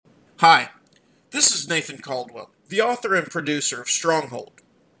Hi, this is Nathan Caldwell, the author and producer of Stronghold.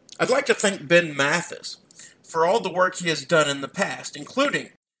 I'd like to thank Ben Mathis for all the work he has done in the past, including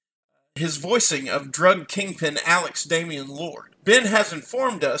his voicing of drug kingpin Alex Damian Lord. Ben has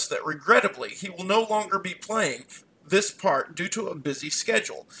informed us that regrettably he will no longer be playing this part due to a busy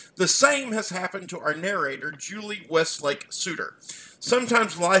schedule. The same has happened to our narrator, Julie Westlake Suter.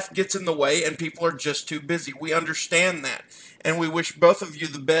 Sometimes life gets in the way and people are just too busy. We understand that, and we wish both of you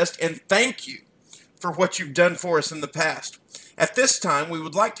the best, and thank you for what you've done for us in the past. At this time, we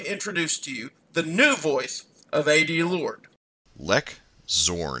would like to introduce to you the new voice of A.D. Lord. Lek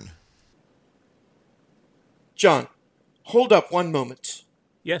Zorn. John, hold up one moment.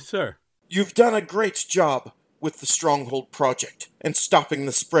 Yes, sir. You've done a great job with the Stronghold project and stopping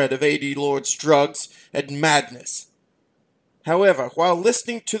the spread of A.D. Lord's drugs and madness. However, while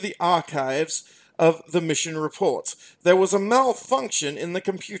listening to the archives of the mission reports, there was a malfunction in the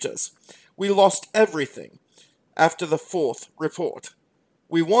computers. We lost everything after the fourth report.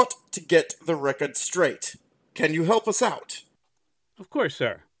 We want to get the record straight. Can you help us out? Of course,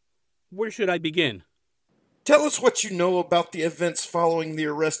 sir. Where should I begin? Tell us what you know about the events following the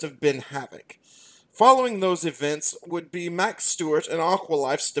arrest of Ben Havoc. Following those events would be Max Stewart and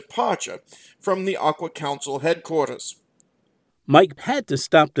Aqualife's departure from the Aqua Council headquarters. Mike had to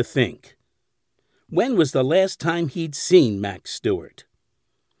stop to think. When was the last time he'd seen Max Stewart?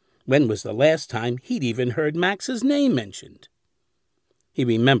 When was the last time he'd even heard Max's name mentioned? He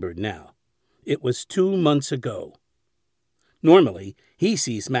remembered now. It was 2 months ago. Normally, he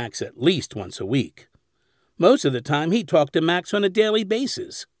sees Max at least once a week. Most of the time, he talked to Max on a daily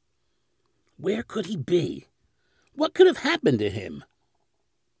basis. Where could he be? What could have happened to him?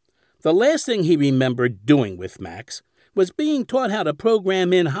 The last thing he remembered doing with Max was being taught how to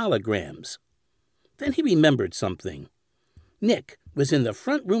program in holograms. Then he remembered something. Nick was in the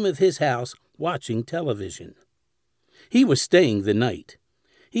front room of his house watching television. He was staying the night.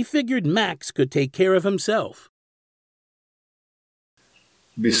 He figured Max could take care of himself.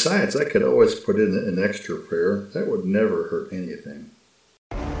 Besides, I could always put in an extra prayer. That would never hurt anything.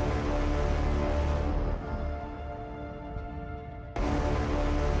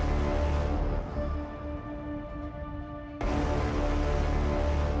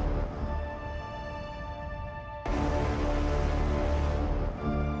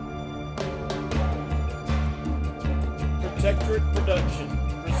 Protectorate Production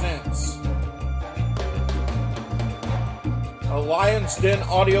presents a Lion's Den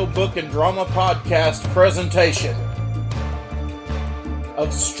audiobook and drama podcast presentation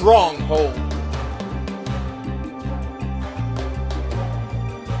of Stronghold.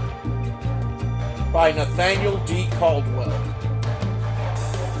 By Nathaniel D. Caldwell.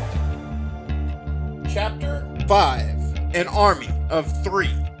 Chapter 5, An Army of 3.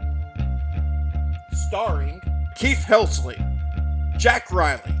 Starring Keith Helsley, Jack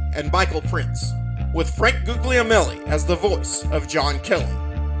Riley, and Michael Prince, with Frank Guglielmelli as the voice of John Kelly.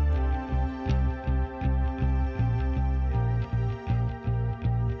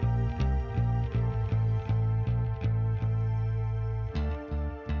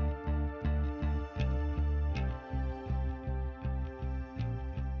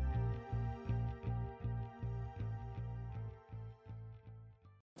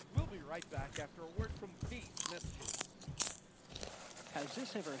 We'll be right back after a word from Pete. Has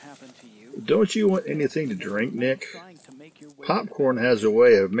this ever happened to you? Don't you want anything to drink, Nick? Popcorn has a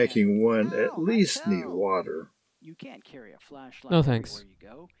way of making one at least need water. You can't carry a flashlight No, thanks. everywhere you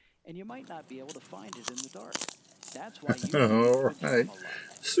go, and you might not be able to find it in the dark. That's why you All right.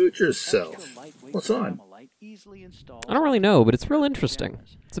 Suit yourself. What's on? I don't really know, but it's real interesting.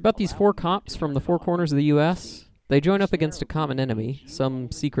 It's about these 4 cops from the 4 corners of the U.S. They join up against a common enemy,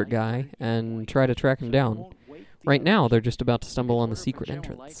 some secret guy, and try to track him down. Right now, they're just about to stumble on the secret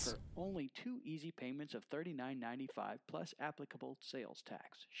entrance. Only 2 easy payments of $39.95 plus applicable sales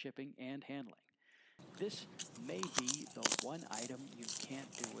tax, shipping, and handling. This may be the one item you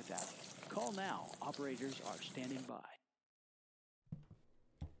can't do without. Call now. Operators are standing by.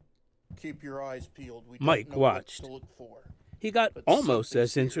 Keep your eyes peeled. We Mike don't know watched. What to look for. He got almost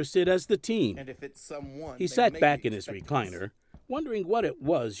as interested as the team. And if it's someone, He they sat may back be in his expecting recliner, wondering what it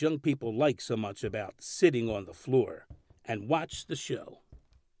was young people liked so much about sitting on the floor, and watched the show.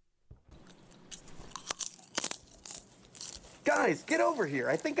 Guys, get over here.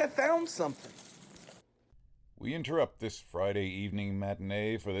 I think I found something. We interrupt this Friday evening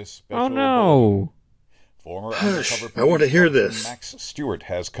matinee for this special... Oh no! Former Hush, undercover I want to police hear officer this. Max Stewart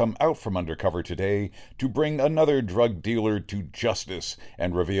has come out from undercover today to bring another drug dealer to justice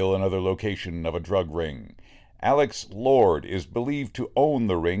and reveal another location of a drug ring. Alex Lord is believed to own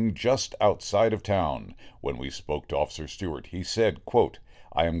the ring just outside of town. When we spoke to Officer Stewart, he said, quote,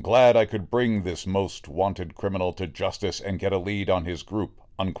 "I am glad I could bring this most wanted criminal to justice and get a lead on his group,"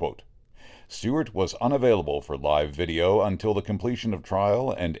 unquote. Stewart was unavailable for live video until the completion of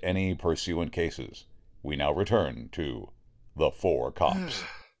trial and any pursuant cases. We now return to The Four Cops.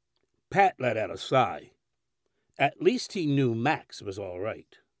 Pat let out a sigh. At least he knew Max was all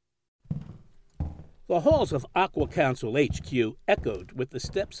right. The halls of Aqua Council HQ echoed with the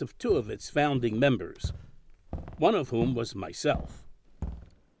steps of two of its founding members, one of whom was myself.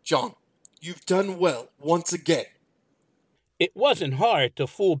 John, you've done well once again. It wasn't hard to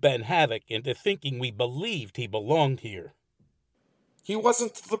fool Ben Havoc into thinking we believed he belonged here. He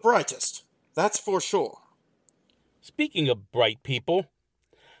wasn't the brightest, that's for sure. Speaking of bright people,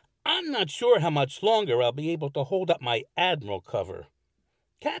 I'm not sure how much longer I'll be able to hold up my Admiral cover.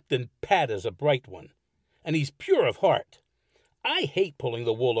 Captain Pat is a bright one, and he's pure of heart. I hate pulling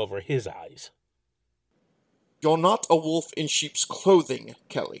the wool over his eyes. You're not a wolf in sheep's clothing,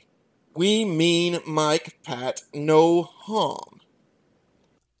 Kelly. We mean Mike Pat no harm.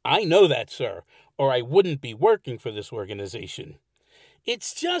 I know that, sir, or I wouldn't be working for this organization.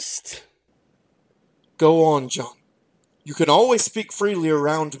 It's just... Go on, John. You can always speak freely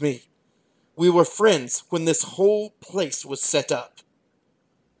around me. We were friends when this whole place was set up.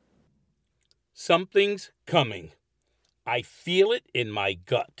 Something's coming. I feel it in my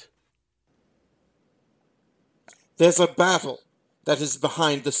gut. There's a battle that is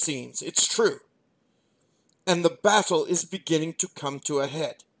behind the scenes, it's true. And the battle is beginning to come to a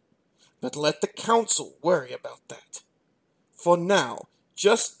head. But let the council worry about that. For now,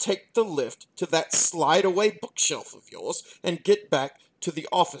 just take the lift to that slide-away bookshelf of yours and get back to the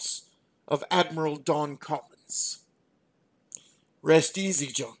office of Admiral Don Collins. Rest easy,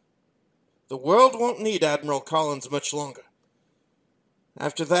 John. The world won't need Admiral Collins much longer.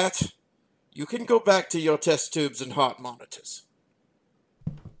 After that, you can go back to your test tubes and heart monitors.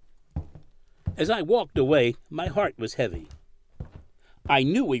 As I walked away, my heart was heavy. I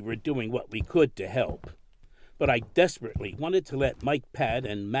knew we were doing what we could to help, but I desperately wanted to let Mike Pat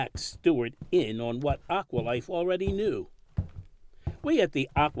and Max Stewart in on what Aqualife already knew. We at the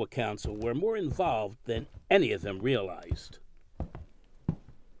Aqua Council were more involved than any of them realized.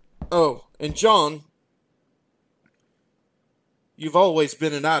 Oh, and John, you've always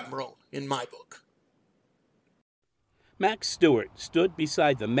been an admiral in my book. Max Stewart stood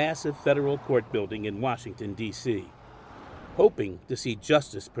beside the massive federal court building in Washington, D.C., hoping to see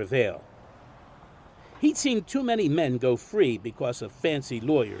justice prevail. He'd seen too many men go free because of fancy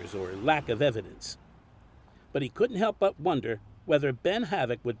lawyers or lack of evidence. But he couldn't help but wonder whether Ben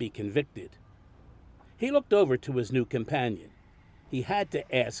Havoc would be convicted. He looked over to his new companion. He had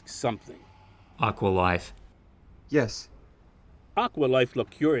to ask something. Aqualife. Yes. Aqualife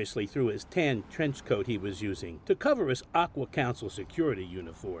looked curiously through his tan trench coat he was using to cover his Aqua Council security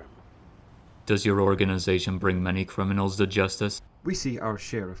uniform. Does your organization bring many criminals to justice? We see our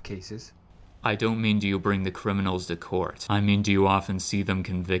share of cases. I don't mean do you bring the criminals to court. I mean do you often see them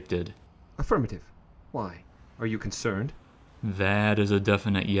convicted? Affirmative. Why? Are you concerned? That is a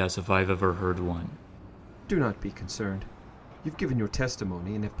definite yes if I've ever heard one. Do not be concerned. You've given your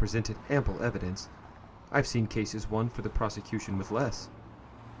testimony and have presented ample evidence. I've seen cases won for the prosecution with less.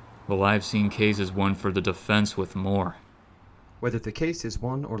 Well, I've seen cases won for the defense with more. Whether the case is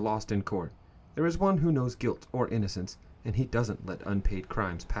won or lost in court, there is one who knows guilt or innocence, and he doesn't let unpaid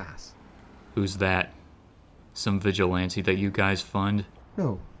crimes pass. Who's that? Some vigilante that you guys fund?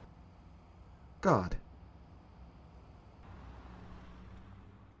 No. God.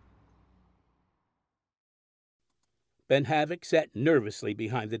 Ben Havoc sat nervously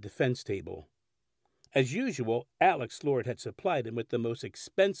behind the defense table. As usual, Alex Lord had supplied him with the most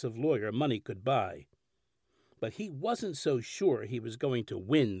expensive lawyer money could buy. But he wasn't so sure he was going to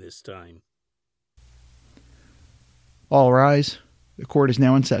win this time. All rise. The court is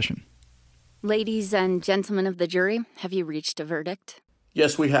now in session. Ladies and gentlemen of the jury, have you reached a verdict?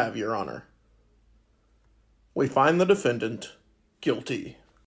 Yes, we have, Your Honor. We find the defendant guilty.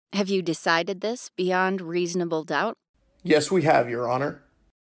 Have you decided this beyond reasonable doubt? Yes, we have, Your Honor.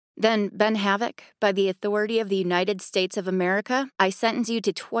 Then, Ben Havoc, by the authority of the United States of America, I sentence you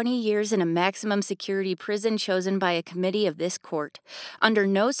to 20 years in a maximum security prison chosen by a committee of this court. Under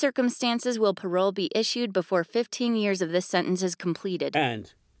no circumstances will parole be issued before 15 years of this sentence is completed.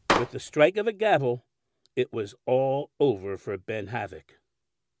 And, with the strike of a gavel, it was all over for Ben Havoc.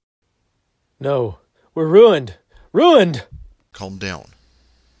 No, we're ruined. Ruined! Calm down.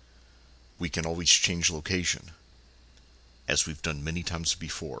 We can always change location, as we've done many times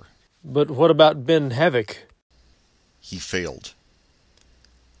before. But what about Ben Havoc? He failed.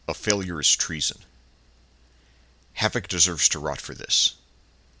 A failure is treason. Havoc deserves to rot for this.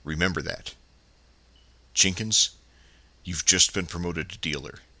 Remember that. Jenkins, you've just been promoted to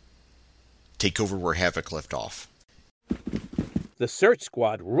dealer. Take over where Havoc left off. The search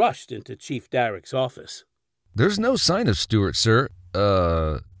squad rushed into Chief Darrick's office. There's no sign of Stewart, sir.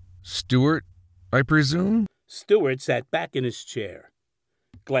 Stewart, I presume? Stewart sat back in his chair,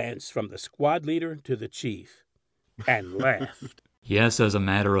 glanced from the squad leader to the chief, and laughed. Yes, as a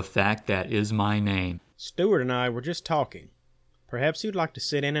matter of fact, that is my name. Stewart and I were just talking. Perhaps you'd like to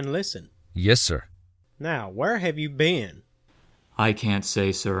sit in and listen. Yes, sir. Now, where have you been? I can't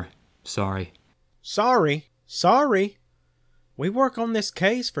say, sir. Sorry. Sorry? Sorry? We work on this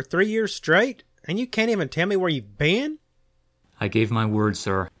case for 3 years straight, and you can't even tell me where you've been? I gave my word,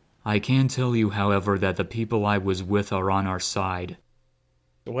 sir. I can tell you, however, that the people I was with are on our side.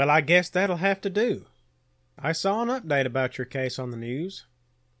 Well, I guess that'll have to do. I saw an update about your case on the news.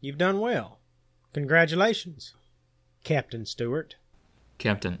 You've done well. Congratulations, Captain Stewart.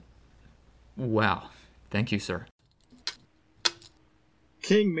 Captain. Wow. Thank you, sir.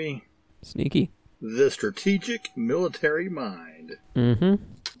 King me. Sneaky. The strategic military mind. Mm-hmm.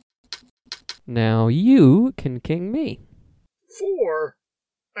 Now you can king me. 4?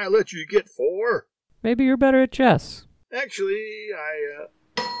 I let you get 4? Maybe you're better at chess. Actually, I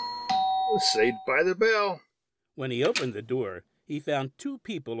was saved by the bell. When he opened the door, he found 2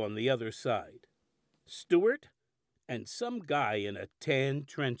 people on the other side. Stewart and some guy in a tan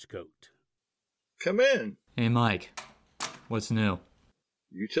trench coat. Come in. Hey, Mike. What's new?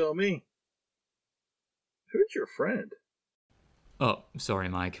 You tell me. Who's your friend? Oh, sorry,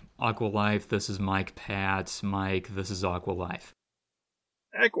 Mike. Aqualife, this is Mike Pats. Mike, this is Aqualife.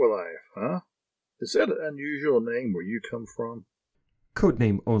 Aqualife, huh? Is that an unusual name where you come from? Code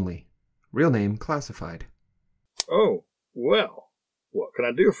name only. Real name classified. Oh, well. What can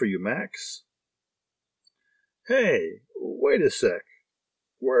I do for you, Max? Hey, wait a sec.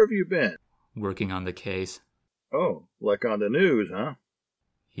 Where have you been? Working on the case. Oh, like on the news, huh?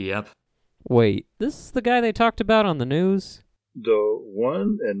 Yep. Wait, this is the guy they talked about on the news? The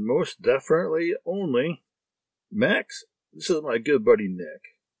one and most definitely only. Max, this is my good buddy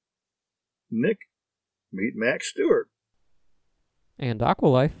Nick. Nick, meet Max Stewart. And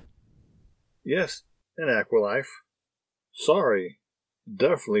Aqualife. Yes, and Aqualife. Sorry,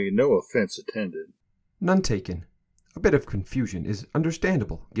 definitely no offense intended. None taken. A bit of confusion is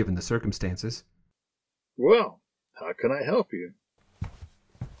understandable given the circumstances. Well, how can I help you?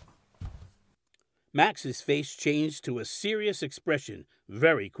 Max's face changed to a serious expression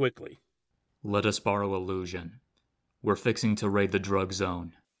very quickly. Let us borrow illusion. We're fixing to raid the drug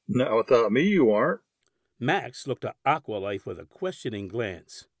zone. Not without me, you aren't. Max looked at Aqualife with a questioning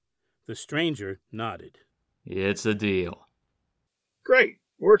glance. The stranger nodded. It's a deal. Great,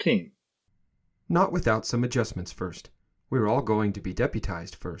 we're a team. Not without some adjustments first. We're all going to be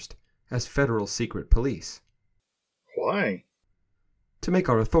deputized first, as federal secret police. Why? To make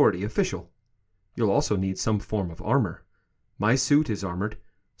our authority official. You'll also need some form of armor. My suit is armored.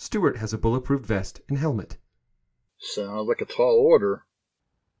 Stewart has a bulletproof vest and helmet. Sounds like a tall order.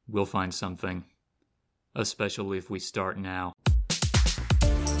 We'll find something. Especially if we start now.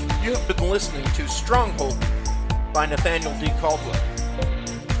 You have been listening to Stronghold by Nathaniel D. Caldwell.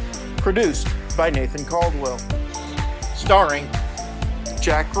 Produced by Nathan Caldwell. Starring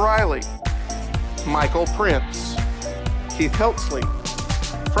Jack Riley, Michael Prince, Keith Heltsley,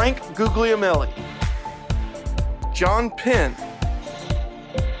 Frank Guglielmelli, John Penn.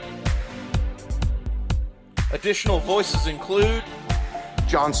 Additional voices include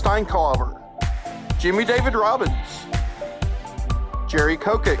John Steincarver, Jimmy David Robbins, Jerry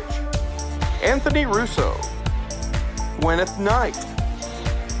Kokich, Anthony Russo, Gwyneth Knight,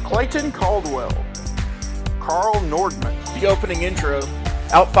 Clayton Caldwell, Carl Nordman. The opening intro,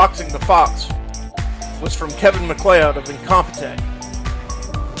 Outfoxing the Fox, was from Kevin MacLeod of Incompetech.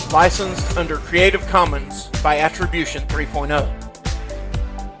 Licensed under Creative Commons by Attribution 3.0.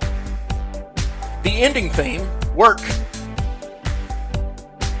 The ending theme, Work,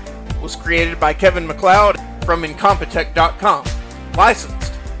 was created by Kevin MacLeod from Incompetech.com.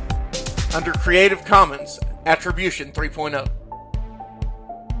 Licensed under Creative Commons Attribution 3.0.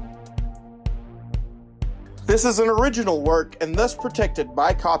 This is an original work and thus protected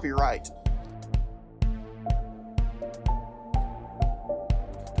by copyright.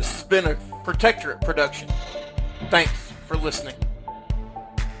 This has been a Protectorate production. Thanks for listening.